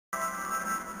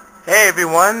Hey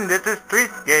everyone, this is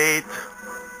Streetscape,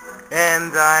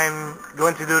 and I'm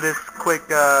going to do this quick,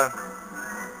 how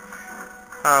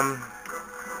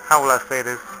will I say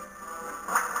this?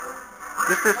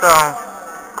 This is,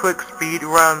 quick speed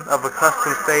run of a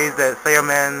custom stage that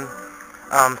Sailman,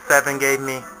 7 gave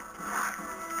me.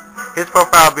 His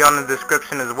profile will be on the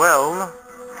description as well.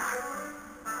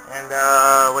 And,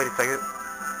 wait a second.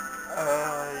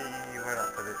 Where did I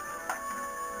put it?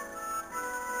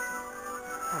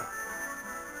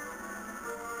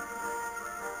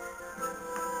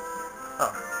 Oh.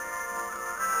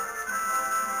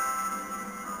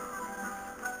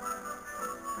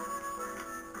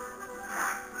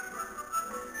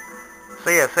 So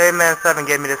yeah, Sailman 7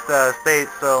 gave me this, stage,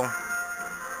 so,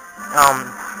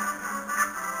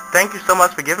 thank you so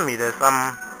much for giving me this.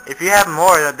 If you have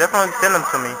more, definitely send them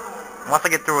to me once I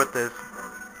get through with this.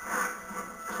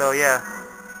 So yeah,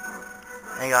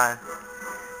 hang on.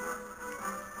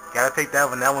 Gotta pick that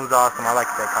one. That one's awesome. I like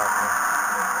that costume.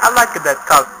 I like that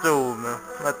costume.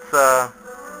 Let's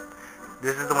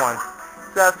this is the one.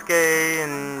 Sasuke,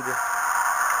 and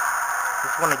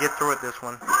just want to get through with this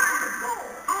one.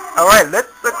 All right, let's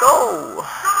go.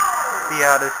 See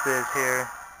how this is here.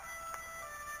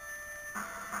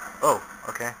 Oh,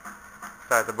 okay.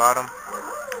 Start at the bottom.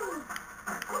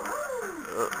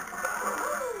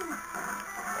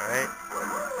 Alright.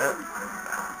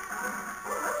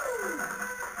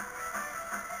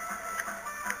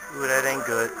 Ooh, that ain't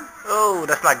good. Oh,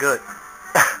 that's not good.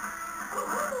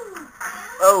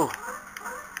 Oh.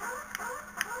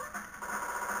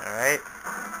 Alright.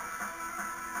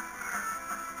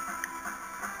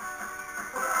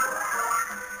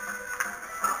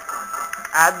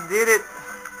 I did it.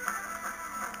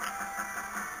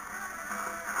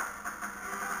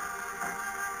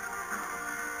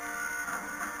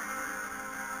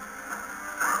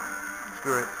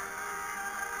 Screw it.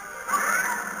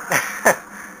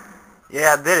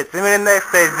 Yeah, I did it. See me in the next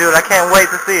stage, dude. I can't wait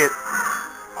to see it.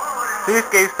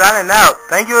 Sasuke signing out.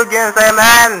 Thank you again,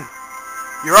 Sayman.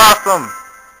 You're awesome.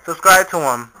 Subscribe to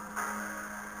him.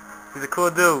 He's a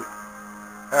cool dude.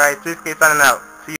 Alright, Sasuke signing out.